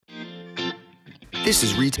This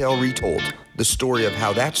is Retail Retold, the story of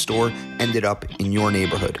how that store ended up in your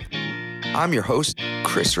neighborhood. I'm your host,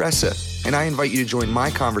 Chris Ressa, and I invite you to join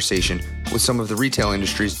my conversation with some of the retail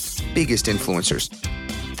industry's biggest influencers.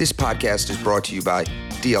 This podcast is brought to you by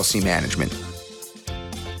DLC Management.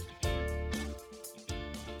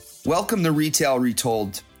 Welcome to Retail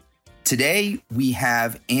Retold. Today, we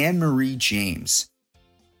have Anne-Marie James.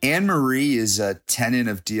 Anne-Marie is a tenant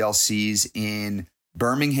of DLC's in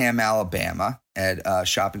Birmingham, Alabama, at a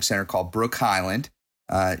shopping center called Brook Highland.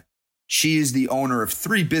 She is the owner of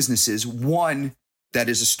three businesses, one that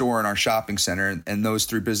is a store in our shopping center, and those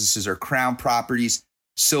three businesses are Crown Properties,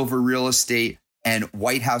 Silver Real Estate, and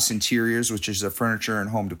White House Interiors, which is a furniture and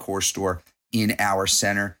home decor store in our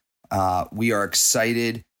center. We are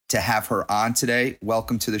excited to have her on today.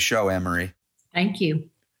 Welcome to the show, Anne-Marie. Thank you.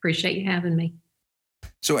 Appreciate you having me.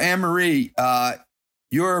 So, Anne-Marie,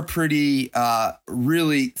 you're a pretty,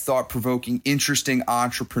 really thought-provoking, interesting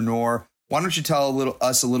entrepreneur. Why don't you tell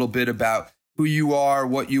us a little bit about who you are,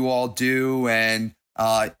 what you all do, and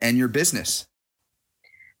your business?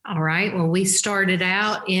 All right. Well, we started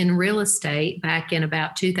out in real estate back in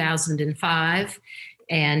about 2005,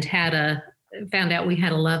 and found out I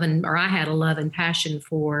had a love and passion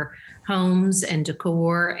for homes and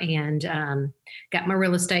decor, and got my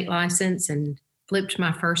real estate license and flipped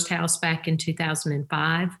my first house back in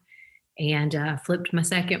 2005, and flipped my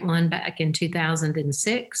second one back in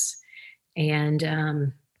 2006. And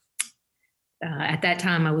at that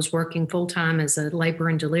time, I was working full-time as a labor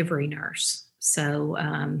and delivery nurse. So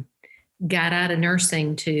got out of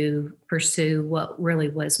nursing to pursue what really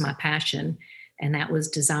was my passion, and that was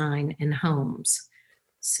design and homes.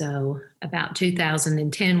 So about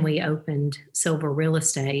 2010, we opened Silver Real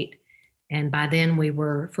Estate. And by then we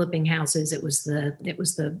were flipping houses. It was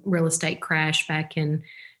the real estate crash back in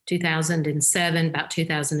 2007. About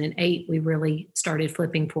 2008, we really started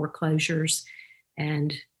flipping foreclosures,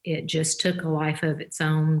 and it just took a life of its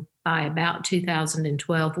own. By about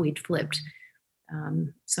 2012, we'd flipped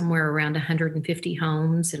somewhere around 150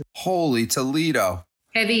 homes. And Holy Toledo.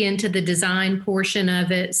 Heavy into the design portion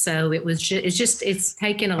of it. So it's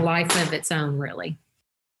taken a life of its own, really.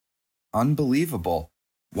 Unbelievable.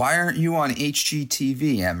 Why aren't you on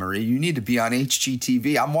HGTV, Anne-Marie? You need to be on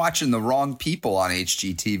HGTV. I'm watching the wrong people on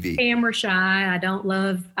HGTV. Camera shy.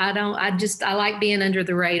 I like being under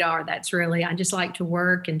the radar. I just like to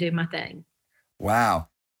work and do my thing. Wow.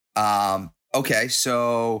 Okay.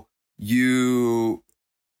 So you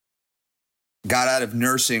got out of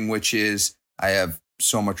nursing, which is, I have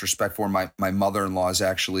so much respect for. My mother-in-law is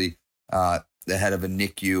actually the head of a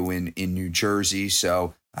NICU in New Jersey.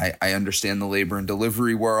 So I understand the labor and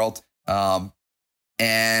delivery world.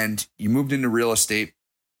 And you moved into real estate.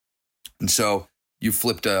 And so you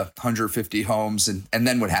flipped 150 homes. And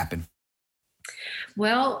then what happened?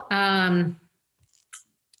 Well,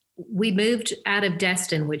 we moved out of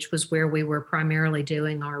Destin, which was where we were primarily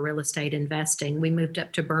doing our real estate investing. We moved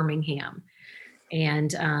up to Birmingham.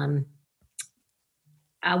 And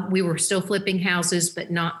we were still flipping houses, but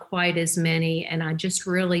not quite as many. And I just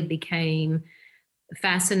really became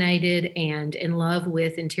fascinated and in love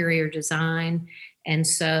with interior design. And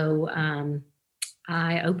so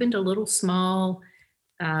I opened a little small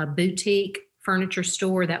boutique furniture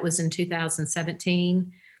store. That was in 2017.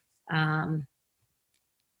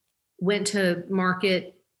 Went to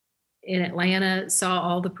market in Atlanta, saw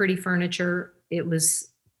all the pretty furniture. It was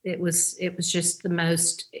just the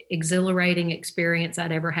most exhilarating experience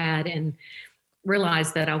I'd ever had, and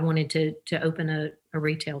realized that I wanted to open a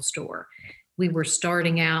retail store. We were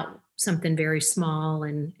starting out something very small,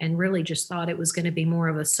 and really just thought it was going to be more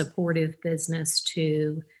of a supportive business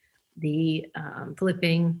to the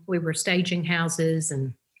flipping. We were staging houses,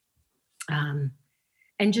 and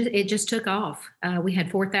it just took off. We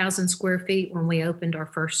had 4,000 square feet when we opened our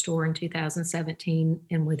first store in 2017,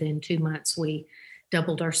 and within 2 months we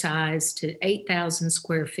doubled our size to 8,000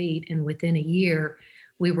 square feet, and within a year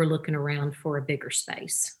we were looking around for a bigger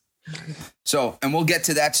space. So, and we'll get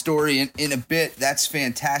to that story in a bit. That's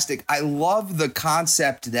fantastic. I love the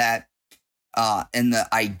concept that, and the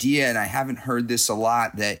idea, and I haven't heard this a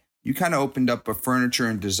lot, that you kind of opened up a furniture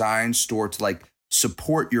and design store to like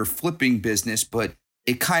support your flipping business, but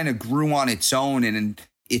it kind of grew on its own, and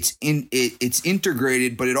it's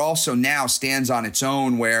integrated, but it also now stands on its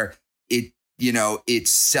own where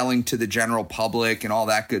it's selling to the general public and all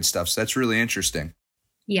that good stuff. So that's really interesting.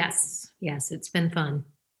 Yes, it's been fun.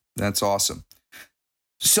 That's awesome.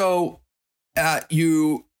 So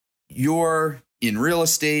you're in real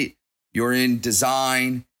estate, you're in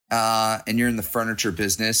design, and you're in the furniture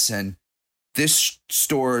business. And this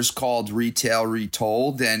store is called Retail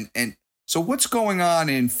Retold. And So what's going on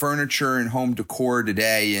in furniture and home decor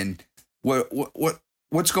today, and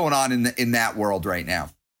what's going on in that world right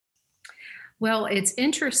now? Well, it's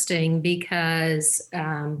interesting because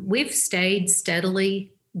we've stayed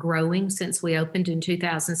steadily growing since we opened in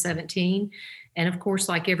 2017. And of course,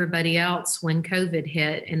 like everybody else, when COVID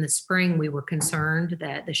hit in the spring, we were concerned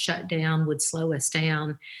that the shutdown would slow us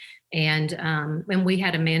down. And we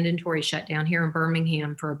had a mandatory shutdown here in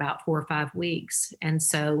Birmingham for about 4 or 5 weeks. And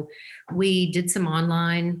so we did some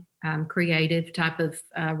online creative type of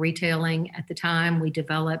retailing at the time. We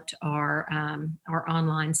developed our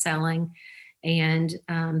online selling. And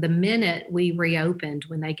the minute we reopened,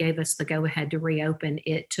 when they gave us the go ahead to reopen,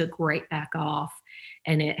 it took right back off.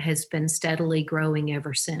 And it has been steadily growing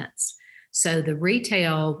ever since. So the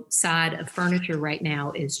retail side of furniture right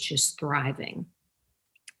now is just thriving.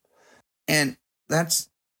 And that's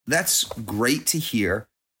great to hear.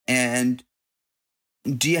 And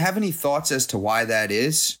do you have any thoughts as to why that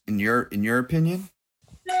is in your opinion?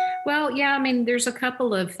 Well, yeah, I mean, there's a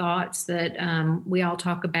couple of thoughts that we all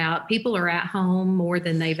talk about. People are at home more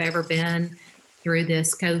than they've ever been through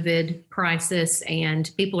this COVID crisis,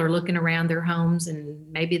 and people are looking around their homes, and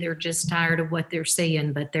maybe they're just tired of what they're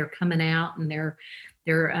seeing, but they're coming out, and their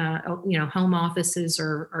home offices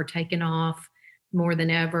are taking off more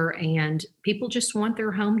than ever, and people just want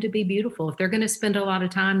their home to be beautiful. If they're going to spend a lot of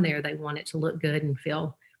time there, they want it to look good and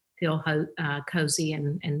feel cozy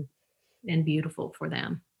and beautiful for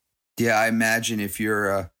them. Yeah, I imagine if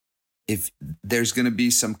there's going to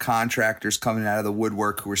be some contractors coming out of the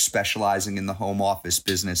woodwork who are specializing in the home office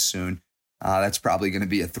business soon, that's probably going to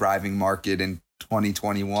be a thriving market in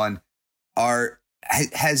 2021.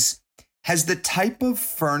 Has the type of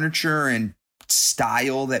furniture and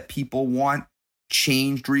style that people want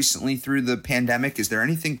changed recently through the pandemic? Is there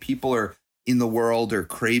anything people are in the world are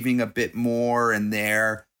craving a bit more and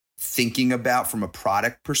they're thinking about from a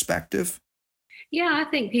product perspective? Yeah, I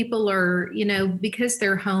think people are, because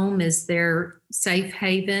their home is their safe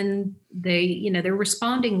haven, they're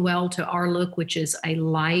responding well to our look, which is a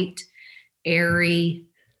light, airy,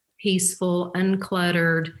 peaceful,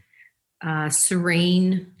 uncluttered,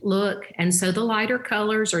 serene look. And so the lighter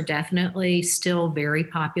colors are definitely still very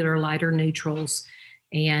popular, lighter neutrals.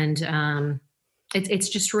 And it's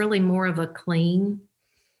just really more of a clean,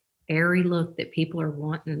 airy look that people are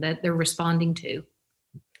wanting, that they're responding to.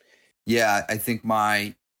 Yeah, I think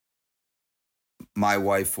my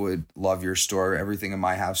wife would love your store. Everything in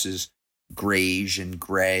my house is grayish and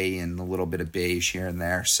gray and a little bit of beige here and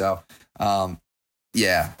there. So,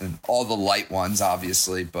 yeah, and all the light ones,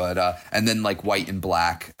 obviously, but and then like white and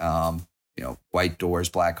black, white doors,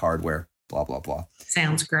 black hardware, blah blah blah.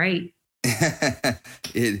 Sounds great.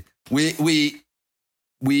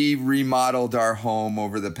 We remodeled our home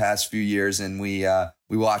over the past few years, and we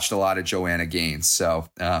watched a lot of Joanna Gaines. So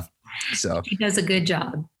she does a good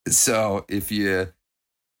job. So if you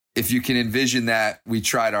can envision that, we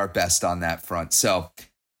tried our best on that front. So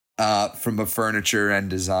from a furniture and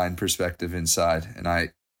design perspective inside, and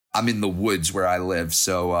I'm in the woods where I live.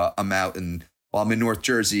 So I'm in North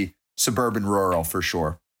Jersey, suburban rural for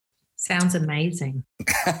sure. Sounds amazing.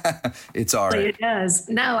 It's all right. It does.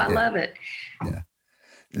 No, I love it. Yeah.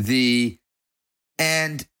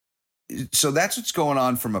 And so that's what's going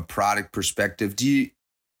on from a product perspective. Do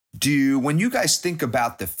you, when you guys think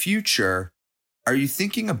about the future, are you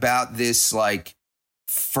thinking about this like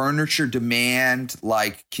furniture demand,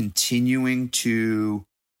 like continuing to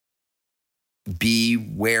be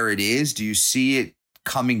where it is? Do you see it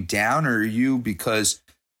coming down, or are you, because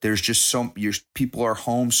there's just people are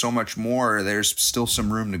home so much more, there's still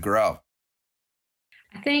some room to grow?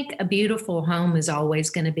 I think a beautiful home is always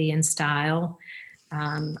going to be in style.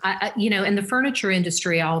 And the furniture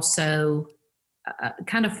industry also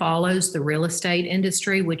kind of follows the real estate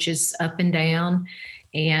industry, which is up and down.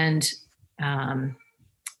 And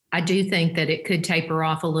I do think that it could taper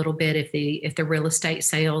off a little bit if the real estate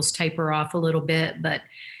sales taper off a little bit. But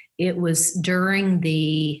it was during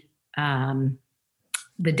the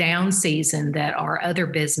down season that our other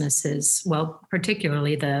businesses, well,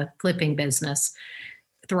 particularly the flipping business,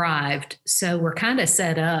 thrived. So we're kind of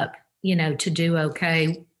set up, to do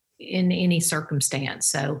okay in any circumstance.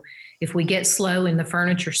 So if we get slow in the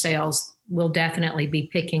furniture sales, we'll definitely be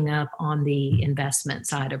picking up on the investment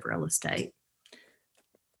side of real estate.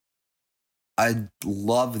 I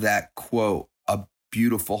love that quote. A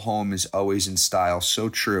beautiful home is always in style. So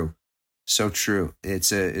true. So true.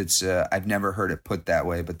 It's I've never heard it put that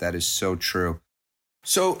way, but that is so true.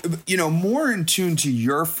 So, more in tune to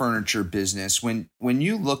your furniture business, when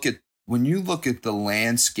you look at the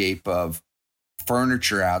landscape of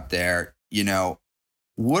furniture out there,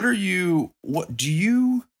 what do you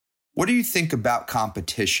think about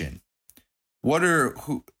competition? What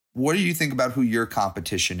do you think about who your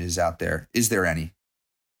competition is out there? Is there any?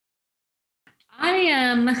 I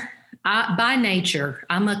am, by nature,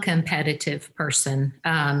 I'm a competitive person.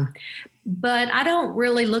 But I don't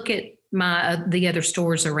really look at the other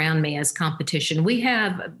stores around me as competition.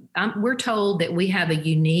 We're told that we have a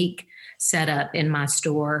unique setup in my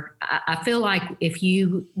store. I feel like if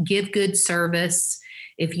you give good service,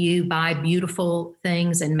 if you buy beautiful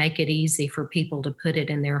things and make it easy for people to put it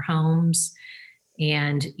in their homes,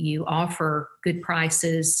 and you offer good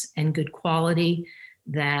prices and good quality,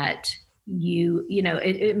 that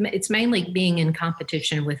it's mainly being in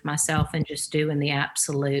competition with myself and just doing the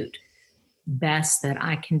absolute best that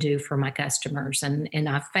I can do for my customers. And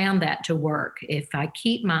I've found that to work. If I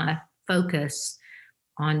keep my focus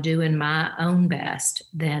on doing my own best,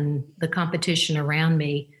 then the competition around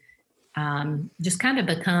me just kind of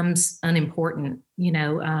becomes unimportant.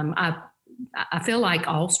 I feel like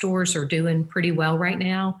all stores are doing pretty well right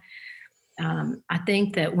now. I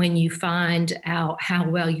think that when you find out how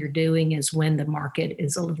well you're doing is when the market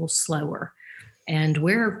is a little slower. And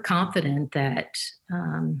we're confident that,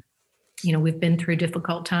 we've been through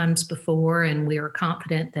difficult times before, and we are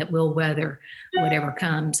confident that we'll weather whatever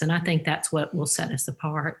comes. And I think that's what will set us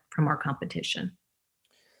apart from our competition.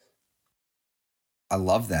 I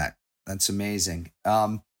love that. That's amazing.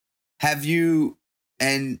 How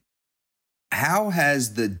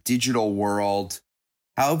has the digital world,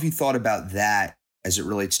 how have you thought about that as it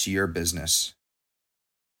relates to your business?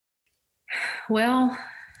 Well,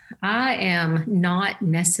 I am not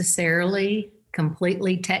necessarily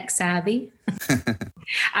completely tech savvy.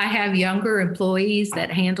 I have younger employees that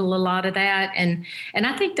handle a lot of that. And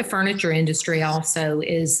I think the furniture industry also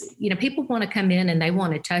is, people want to come in and they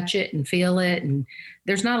want to touch it and feel it. And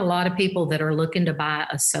there's not a lot of people that are looking to buy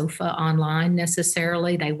a sofa online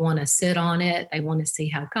necessarily. They want to sit on it. They want to see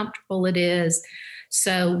how comfortable it is.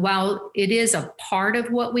 So while it is a part of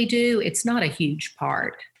what we do, it's not a huge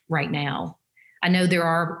part right now. I know there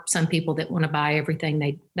are some people that want to buy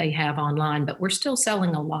everything they have online, but we're still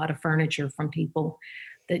selling a lot of furniture from people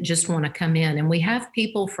that just want to come in. And we have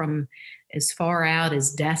people from as far out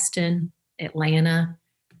as Destin, Atlanta,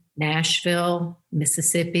 Nashville,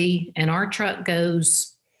 Mississippi, and our truck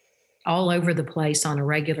goes all over the place on a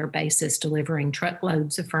regular basis, delivering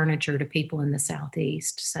truckloads of furniture to people in the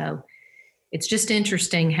Southeast. So it's just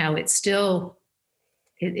interesting how it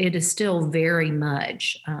is still very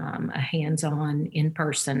much a hands-on,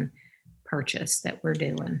 in-person purchase that we're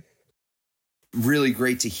doing. Really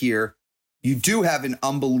great to hear. You do have an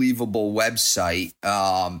unbelievable website.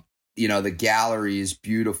 The gallery is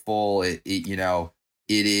beautiful. It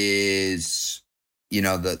is,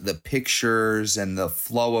 the pictures and the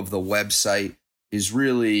flow of the website is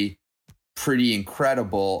really pretty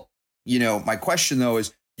incredible. My question though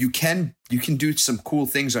is, you can do some cool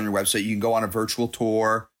things on your website. You can go on a virtual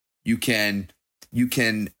tour. You can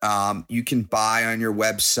buy on your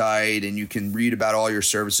website, and you can read about all your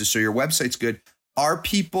services. So your website's good. Are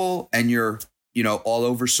people, and you're, all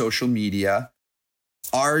over social media,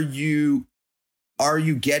 are you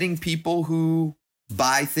getting people who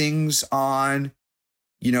buy things online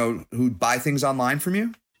from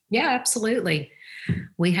you? Yeah, absolutely.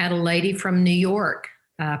 We had a lady from New York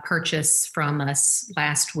purchase from us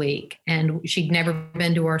last week, and she'd never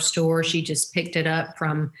been to our store. She just picked it up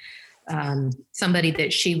from somebody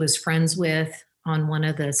that she was friends with on one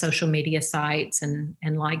of the social media sites and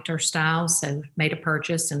liked our style, so made a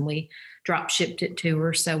purchase, and we drop shipped it to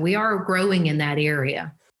her. So we are growing in that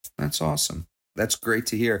area. That's awesome. That's great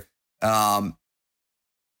to hear. The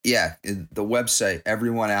website,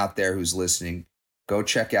 everyone out there who's listening, go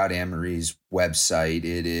check out Anne-Marie's website.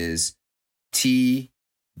 It is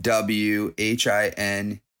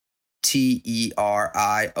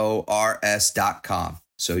WHINTERIORS.com.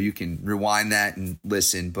 So you can rewind that and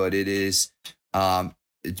listen, but it is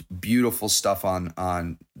it's beautiful stuff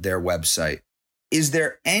on their website. Is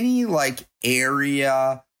there any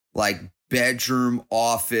area, bedroom,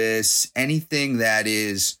 office, anything that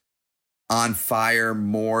is on fire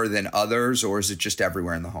more than others, or is it just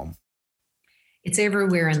everywhere in the home? It's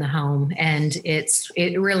everywhere in the home, and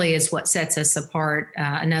it really is what sets us apart.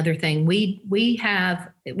 Another thing we have,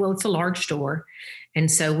 it's a large store, and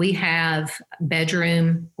so we have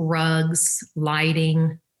bedroom rugs,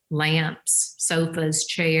 lighting, lamps, sofas,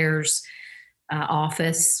 chairs,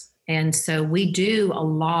 office, and so we do a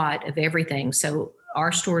lot of everything. So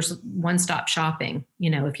our store's one-stop shopping.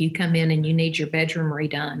 If you come in and you need your bedroom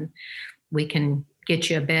redone, we can get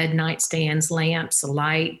you a bed, nightstands, lamps, a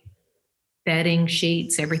light, bedding,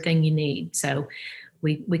 sheets, everything you need. So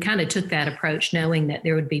we kind of took that approach, knowing that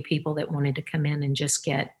there would be people that wanted to come in and just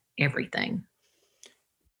get everything.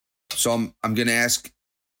 So I'm going to ask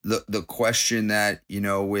the question that,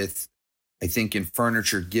 with, I think in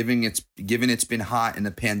furniture, given it's been hot in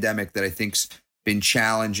the pandemic, that I think's been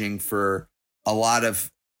challenging for a lot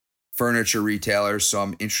of furniture retailers. So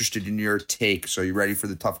I'm interested in your take. So are you ready for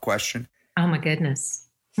the tough question? Oh my goodness.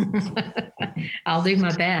 I'll do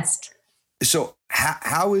my best. So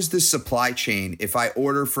how is the supply chain? If I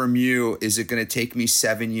order from you, is it going to take me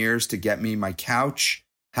 7 years to get me my couch?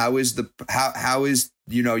 How is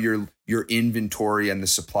your inventory and the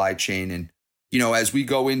supply chain? And, as we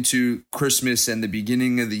go into Christmas and the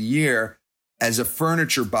beginning of the year, as a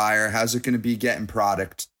furniture buyer, how's it going to be getting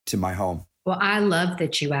product to my home? Well, I love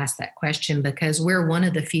that you asked that question, because we're one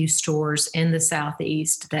of the few stores in the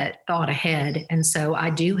Southeast that thought ahead. And so I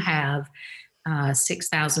do have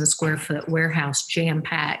 6,000 square foot warehouse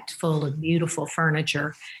jam-packed full of beautiful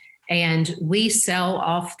furniture. And we sell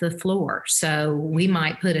off the floor. So we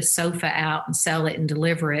might put a sofa out and sell it and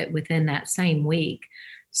deliver it within that same week.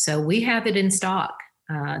 So we have it in stock.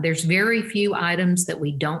 There's very few items that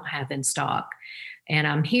we don't have in stock. And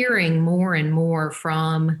I'm hearing more and more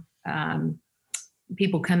from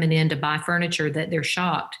people coming in to buy furniture that they're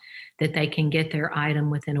shocked that they can get their item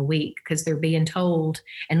within a week, because they're being told,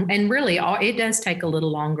 and really it does take a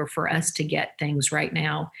little longer for us to get things right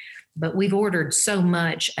now, but we've ordered so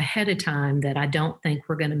much ahead of time that I don't think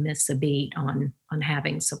we're going to miss a beat on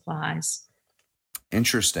having supplies.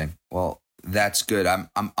 Interesting. Well, that's good.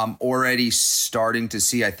 I'm already starting to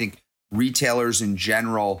see, I think retailers in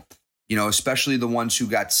general, especially the ones who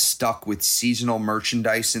got stuck with seasonal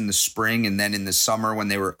merchandise in the spring, and then in the summer when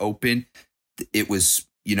they were open, it was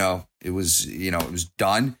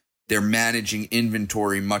done. They're managing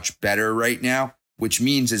inventory much better right now, which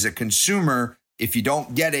means as a consumer, if you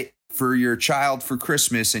don't get it for your child for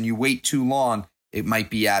Christmas and you wait too long, it might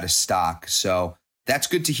be out of stock. So that's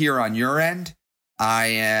good to hear on your end.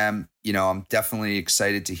 I'm definitely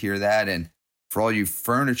excited to hear that. And for all you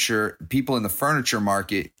people in the furniture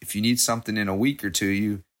market, if you need something in a week or two,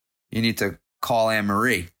 you need to call Anne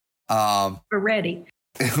Marie. We're ready.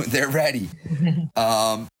 They're ready.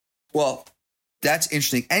 Well, that's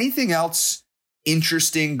interesting. Anything else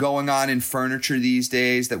interesting going on in furniture these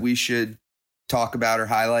days that we should talk about or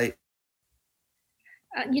highlight?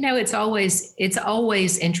 It's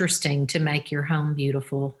always interesting to make your home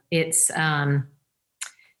beautiful. It's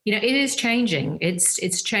it is changing.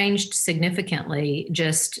 It's changed significantly.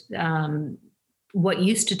 Just what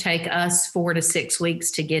used to take us 4 to 6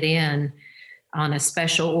 weeks to get in on a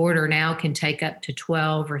special order now can take up to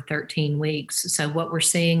 12 or 13 weeks. So what we're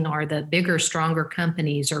seeing are the bigger, stronger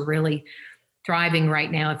companies are really thriving right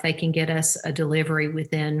now if they can get us a delivery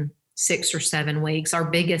within 6 or 7 weeks. Our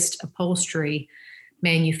biggest upholstery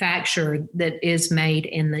manufacturer that is made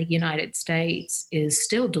in the United States is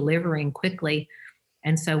still delivering quickly.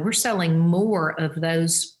 And so we're selling more of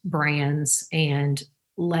those brands and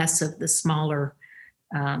less of the smaller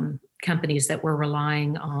companies that were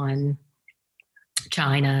relying on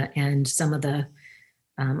China and some of the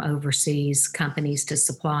overseas companies to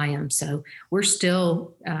supply them. So we're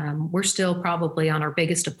still probably on our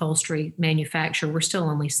biggest upholstery manufacturer. We're still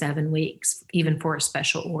only 7 weeks, even for a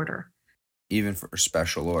special order. Even for a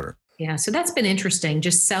special order. Yeah. So that's been interesting,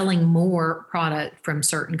 just selling more product from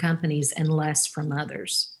certain companies and less from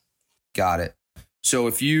others. Got it. So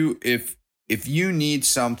if you need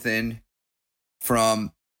something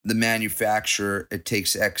from the manufacturer, it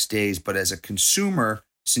takes X days. But as a consumer,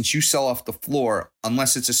 since you sell off the floor,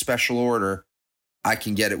 unless it's a special order, I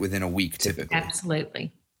can get it within a week typically.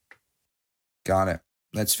 Absolutely. Got it.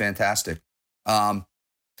 That's fantastic.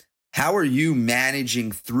 How are you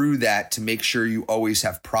managing through that to make sure you always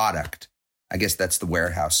have product? I guess that's the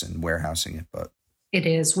warehousing it, but it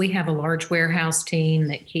is. We have a large warehouse team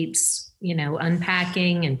that keeps,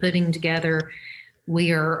 unpacking and putting together.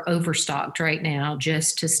 We are overstocked right now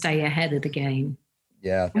just to stay ahead of the game.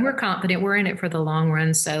 Yeah. And we're confident. We're in it for the long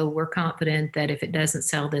run. So we're confident that if it doesn't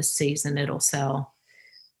sell this season, it'll sell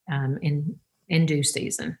in due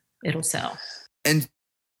season. It'll sell. And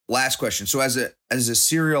last question. So as a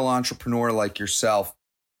serial entrepreneur like yourself,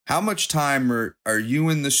 how much time are you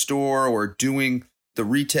in the store or doing the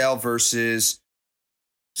retail versus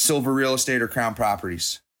Silver Real Estate or Crown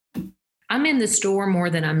Properties? I'm in the store more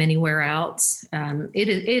than I'm anywhere else.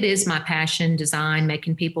 It is my passion, design,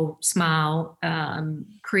 making people smile,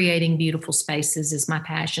 creating beautiful spaces is my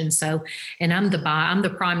passion. So, and I'm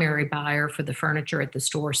the primary buyer for the furniture at the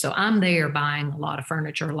store. So I'm there buying a lot of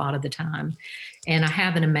furniture a lot of the time. And I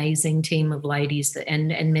have an amazing team of ladies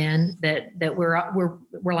and men that we're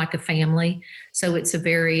like a family. So it's a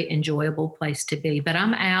very enjoyable place to be. But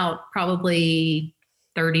I'm out probably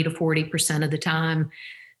 30 to 40% of the time,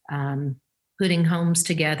 putting homes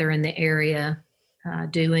together in the area,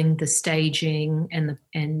 doing the staging and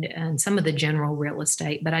some of the general real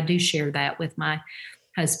estate. But I do share that with my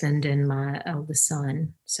husband and my eldest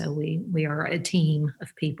son. So we are a team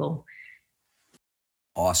of people.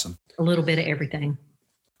 Awesome. A little bit of everything.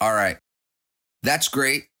 All right. That's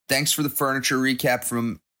great. Thanks for the furniture recap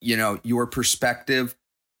from, your perspective.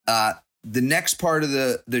 The next part of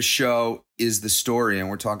the show is the story, and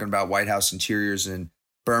we're talking about White House Interiors in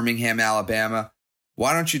Birmingham, Alabama.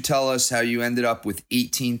 Why don't you tell us how you ended up with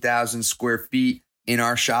 18,000 square feet in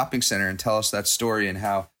our shopping center, and tell us that story and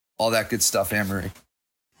how all that good stuff, Anne-Marie?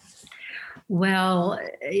 Well,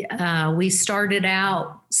 we started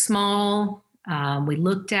out small. We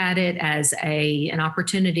looked at it as an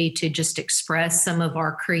opportunity to just express some of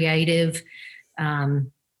our creative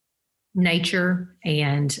nature,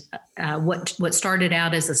 and what started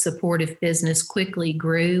out as a supportive business quickly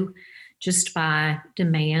grew just by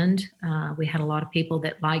demand. We had a lot of people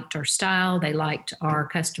that liked our style, they liked our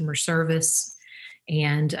customer service,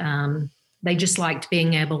 and they just liked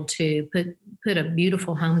being able to put a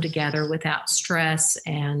beautiful home together without stress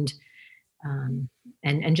and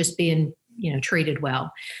just being treated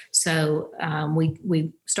well. So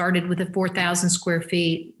we started with the 4,000 square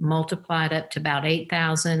feet, multiplied up to about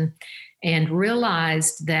 8,000, and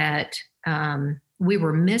realized that we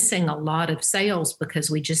were missing a lot of sales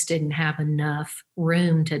because we just didn't have enough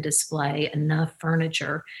room to display enough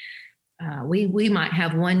furniture. We might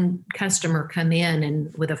have one customer come in,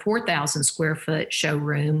 and with a 4,000 square foot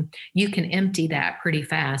showroom, you can empty that pretty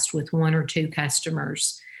fast with one or two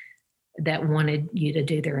customers that wanted you to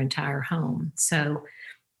do their entire home. So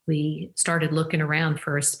we started looking around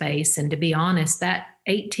for a space. And to be honest, that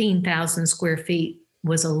 18,000 square feet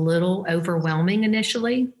was a little overwhelming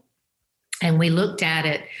initially. And we looked at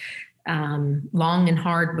it long and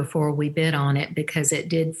hard before we bid on it, because it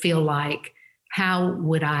did feel like, how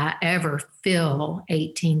would I ever fill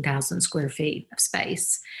 18,000 square feet of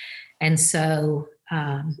space? And so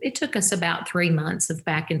it took us about 3 months of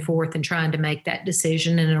back and forth and trying to make that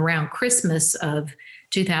decision. And around Christmas of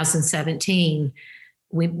 2017,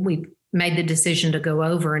 we made the decision to go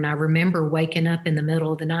over. And I remember waking up in the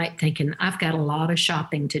middle of the night thinking, I've got a lot of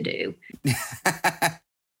shopping to do.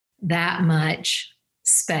 That much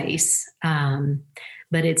space.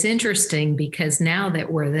 But it's interesting because now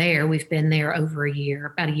that we're there, we've been there over a year,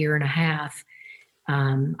 about a year and a half.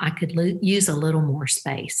 I could use a little more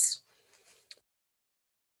space.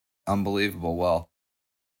 Unbelievable. Well,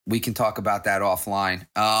 we can talk about that offline.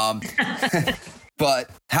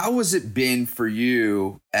 But how has it been for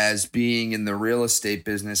you as being in the real estate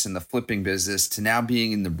business and the flipping business to now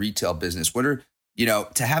being in the retail business? What are,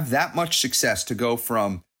 to have that much success, to go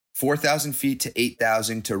from 4,000 feet to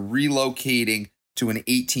 8,000 to relocating to an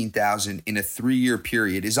 18,000 in a 3-year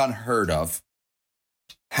period is unheard of.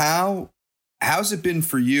 How's it been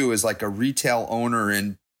for you as like a retail owner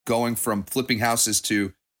and going from flipping houses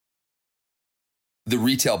to the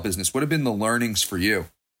retail business? What have been the learnings for you?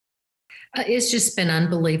 It's just been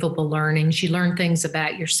unbelievable learnings. You learn things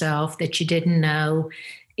about yourself that you didn't know.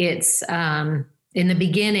 It's in the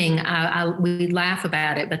beginning, we laugh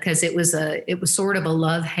about it because it was sort of a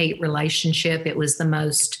love-hate relationship. It was the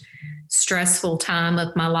most stressful time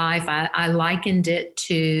of my life. I likened it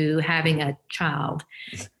to having a child.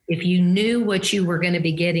 If you knew what you were going to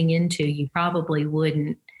be getting into, you probably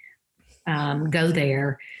wouldn't go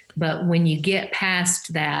there. But when you get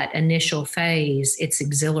past that initial phase, it's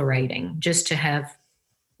exhilarating just to have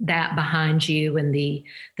that behind you and the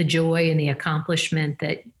joy and the accomplishment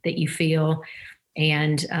that you feel.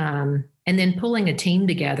 And then pulling a team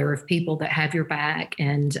together of people that have your back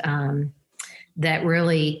and that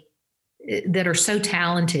are so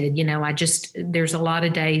talented. There's a lot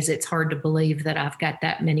of days it's hard to believe that I've got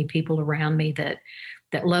that many people around me that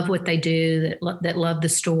love what they do, that love the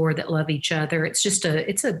store, that love each other.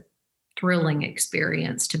 It's a thrilling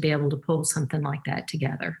experience to be able to pull something like that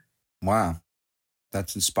together. Wow.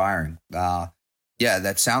 That's inspiring. Yeah,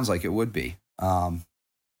 that sounds like it would be.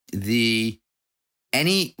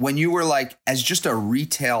 When you were like, as just a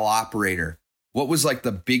retail operator, what was like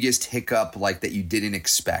the biggest hiccup like that you didn't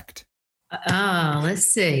expect? Let's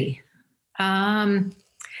see.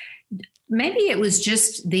 Maybe it was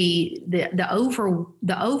just the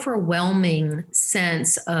overwhelming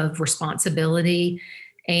sense of responsibility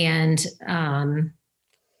And, and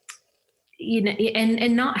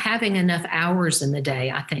not having enough hours in the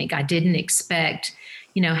day. I think I didn't expect,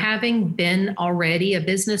 having been already a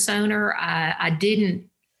business owner, I didn't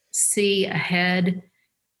see ahead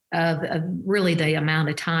of really the amount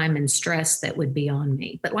of time and stress that would be on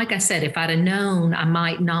me. But like I said, if I'd have known, I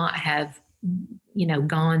might not have,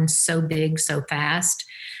 gone so big so fast.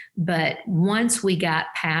 But once we got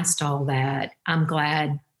past all that,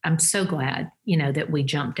 I'm so glad, that we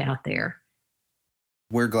jumped out there.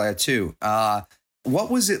 We're glad too.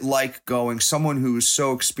 What was it like someone who was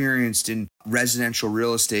so experienced in residential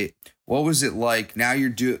real estate? What was it like? Now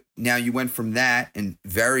you went from that and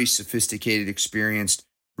very sophisticated, experienced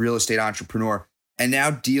real estate entrepreneur, and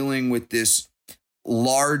now dealing with this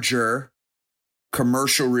larger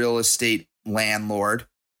commercial real estate landlord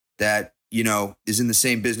that, is in the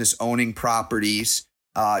same business owning properties,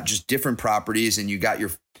 just different properties. And you got your,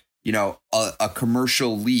 a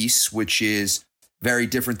commercial lease, which is very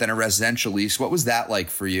different than a residential lease. What was that like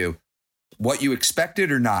for you? What you expected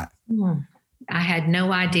or not? I had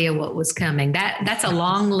no idea what was coming. That's a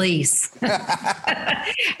long lease.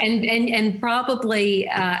 and probably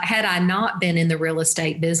had I not been in the real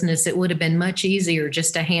estate business, it would have been much easier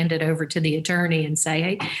just to hand it over to the attorney and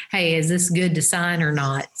say, hey, is this good to sign or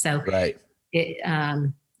not? So, right.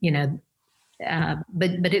 But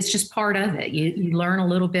it's just part of it. You learn a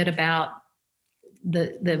little bit about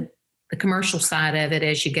the commercial side of it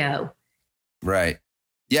as you go. Right.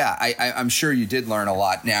 Yeah. I'm sure you did learn a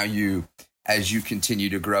lot. Now as you continue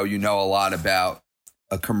to grow, a lot about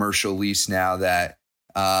a commercial lease now that,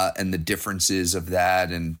 and the differences of that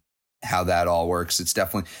and how that all works. It's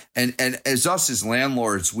definitely, and as us as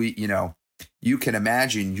landlords, we, you can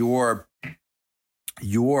imagine you're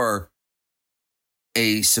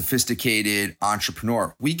a sophisticated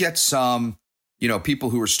entrepreneur. We get some, people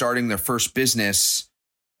who are starting their first business,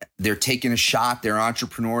 they're taking a shot. They're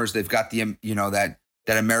entrepreneurs. They've got the, that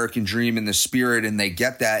American dream and the spirit, and they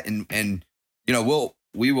get that. And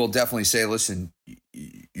we will definitely say, listen,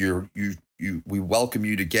 we welcome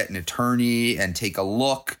you to get an attorney and take a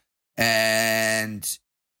look and,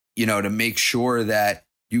 to make sure that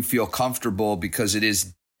you feel comfortable, because it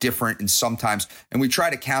is different. And sometimes, and we try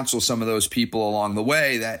to counsel some of those people along the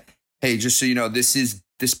way that, hey, just so you know,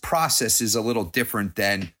 this process is a little different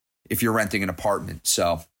than if you're renting an apartment.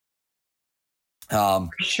 So.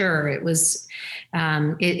 Sure. It was,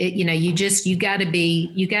 you got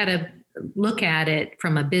to look at it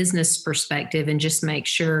from a business perspective and just make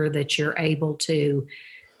sure that you're able to,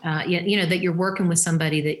 that you're working with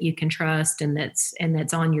somebody that you can trust and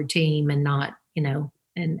that's on your team and not,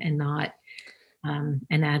 and not an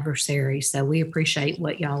adversary. So we appreciate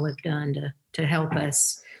what y'all have done to help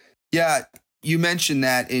us. Yeah. You mentioned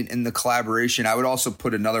that in the collaboration. I would also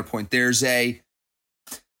put another point. There's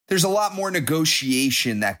a lot more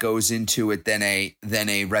negotiation that goes into it than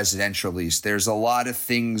a residential lease. There's a lot of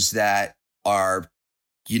things that are,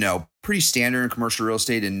 pretty standard in commercial real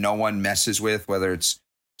estate and no one messes with, whether it's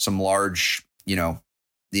some large,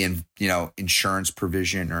 insurance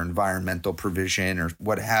provision or environmental provision or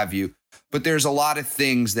what have you. But there's a lot of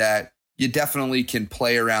things that you definitely can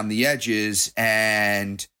play around the edges,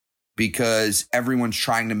 and because everyone's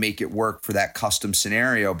trying to make it work for that custom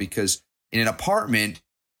scenario, because in an apartment,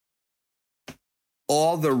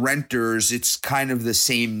 all the renters, it's kind of the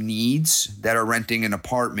same needs that are renting an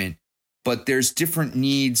apartment, but there's different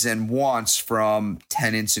needs and wants from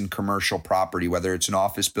tenants in commercial property, whether it's an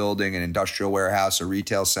office building, an industrial warehouse, a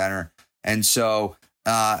retail center. And so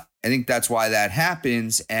I think that's why that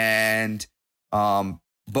happens. And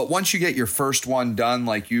but once you get your first one done,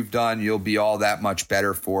 like you've done, you'll be all that much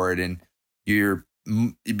better for it. And you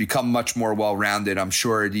become much more well-rounded. I'm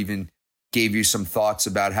sure it even gave you some thoughts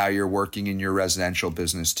about how you're working in your residential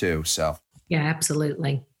business too. So yeah,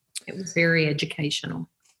 absolutely. It was very educational.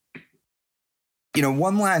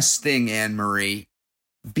 One last thing, Anne Marie,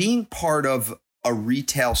 being part of a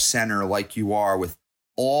retail center like you are with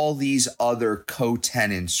all these other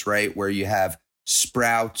co-tenants, right? Where you have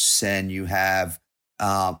Sprouts and you have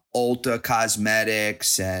Ulta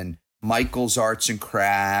Cosmetics and Michael's Arts and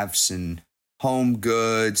Crafts and Home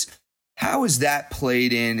Goods. How is that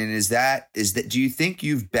played in? And is that, do you think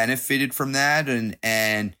you've benefited from that? And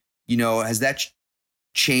has that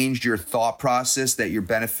changed your thought process that you're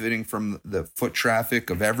benefiting from the foot traffic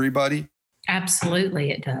of everybody?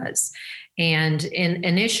 Absolutely, it does. And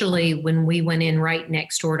initially, when we went in right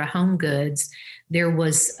next door to Home Goods, there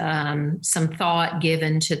was some thought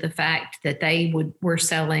given to the fact that they were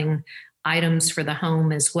selling items for the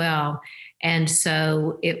home as well. And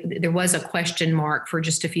so there was a question mark for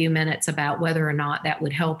just a few minutes about whether or not that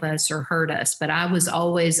would help us or hurt us. But I was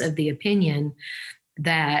always of the opinion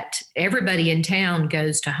that everybody in town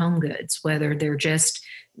goes to Home Goods, whether they're just,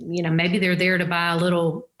 maybe they're there to buy a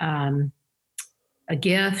little, a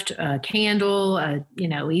gift, a candle,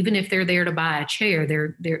 even if they're there to buy a chair,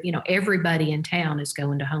 they're everybody in town is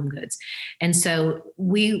going to Home Goods. And so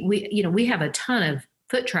we have a ton of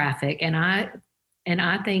foot traffic, and I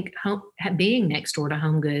think being next door to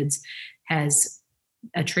Home Goods has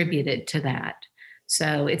attributed to that.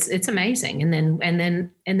 So it's amazing. And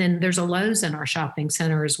then there's a Lowe's in our shopping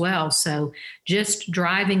center as well. So just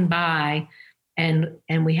driving by, and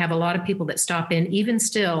we have a lot of people that stop in even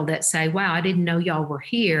still that say, wow, I didn't know y'all were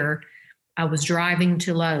here. I was driving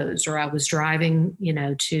to Lowe's, or I was driving,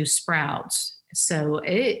 to Sprouts. So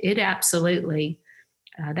it absolutely,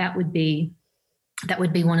 that would be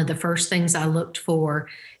one of the first things I looked for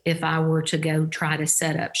if I were to go try to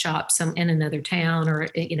set up shop in another town or,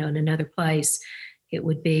 in another place. It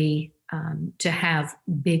would be to have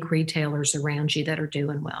big retailers around you that are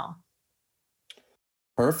doing well.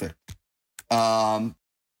 Perfect.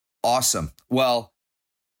 Awesome. Well,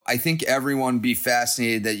 I think everyone would be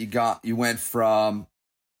fascinated that you went from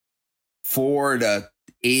 4 to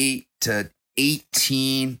 8 to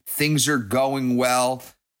 18. Things are going well.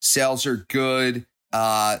 Sales are good.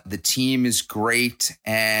 The team is great,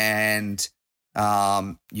 and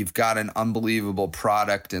you've got an unbelievable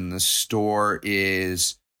product, and the store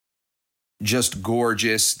is just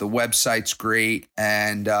gorgeous. The website's great,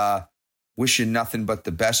 and wishing nothing but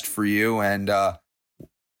the best for you. And I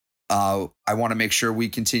want to make sure we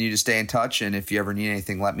continue to stay in touch. And if you ever need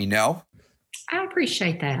anything, let me know. I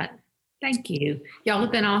appreciate that. Thank you. Y'all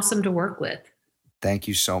have been awesome to work with. Thank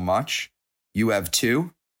you so much. You have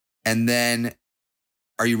too. And then,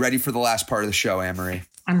 are you ready for the last part of the show, Anne-Marie?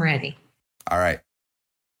 I'm ready. All right.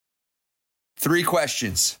 3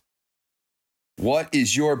 questions. What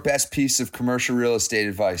is your best piece of commercial real estate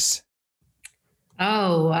advice?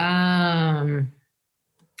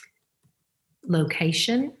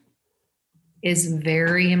 Location is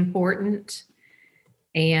very important.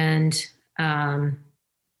 And I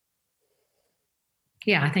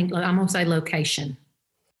think I'm going to say location.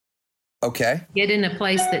 Okay. Get in a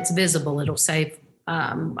place that's visible. It'll save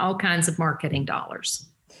all kinds of marketing dollars.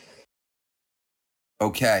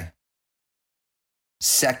 Okay.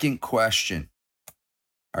 Second question.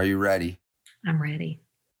 Are you ready? I'm ready.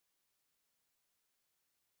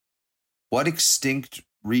 What extinct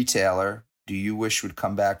retailer do you wish would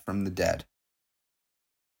come back from the dead?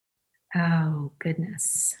 Oh,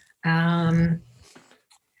 goodness. I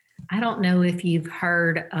don't know if you've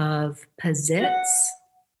heard of Pizitz.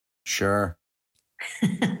 Sure.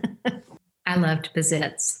 I loved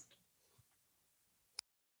Pizitz.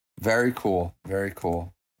 Very cool. Very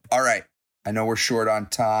cool. All right. I know we're short on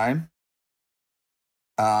time.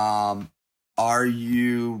 Are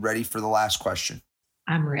you ready for the last question?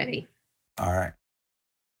 I'm ready. All right.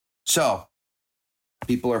 So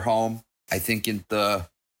people are home. I think in the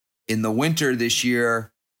winter this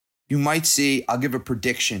year, you might see, I'll give a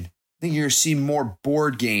prediction. I think you're going to see more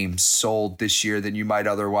board games sold this year than you might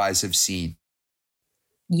otherwise have seen.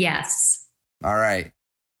 Yes. All right.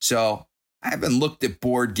 So I haven't looked at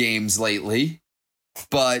board games lately,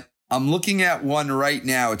 but I'm looking at one right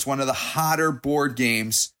now. It's one of the hotter board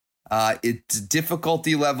games. Its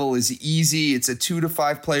difficulty level is easy. It's a 2 to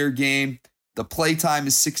 5 player game. The play time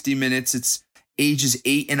is 60 minutes. It's ages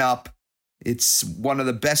 8 and up. It's one of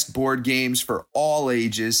the best board games for all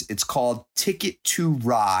ages. It's called Ticket to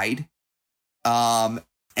Ride. And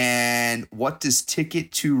what does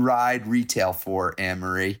Ticket to Ride retail for,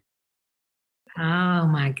 Anne-Marie? Oh,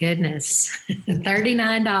 my goodness.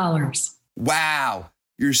 $39. Wow.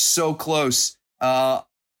 You're so close. It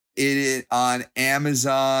is on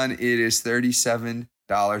Amazon. It is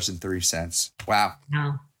 $37.03. Wow.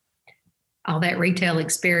 Wow. All that retail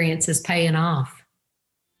experience is paying off.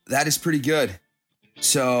 That is pretty good.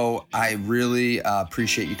 So I really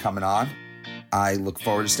appreciate you coming on. I look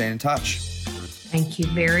forward to staying in touch. Thank you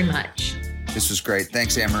very much. This was great.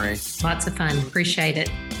 Thanks, Anne-Marie. Lots of fun. Appreciate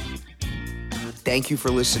it. Thank you for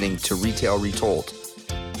listening to Retail Retold.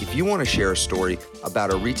 If you want to share a story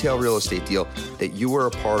about a retail real estate deal that you were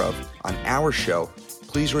a part of on our show,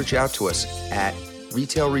 please reach out to us at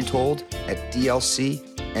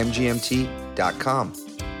retailretold@dlcmgmt.com.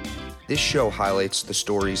 This show highlights the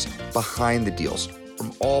stories behind the deals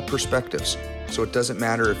from all perspectives, so it doesn't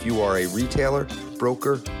matter if you are a retailer,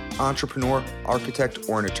 broker, entrepreneur, architect,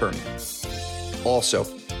 or an attorney. Also,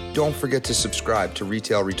 don't forget to subscribe to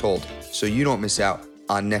Retail Retold so you don't miss out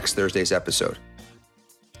on next Thursday's episode.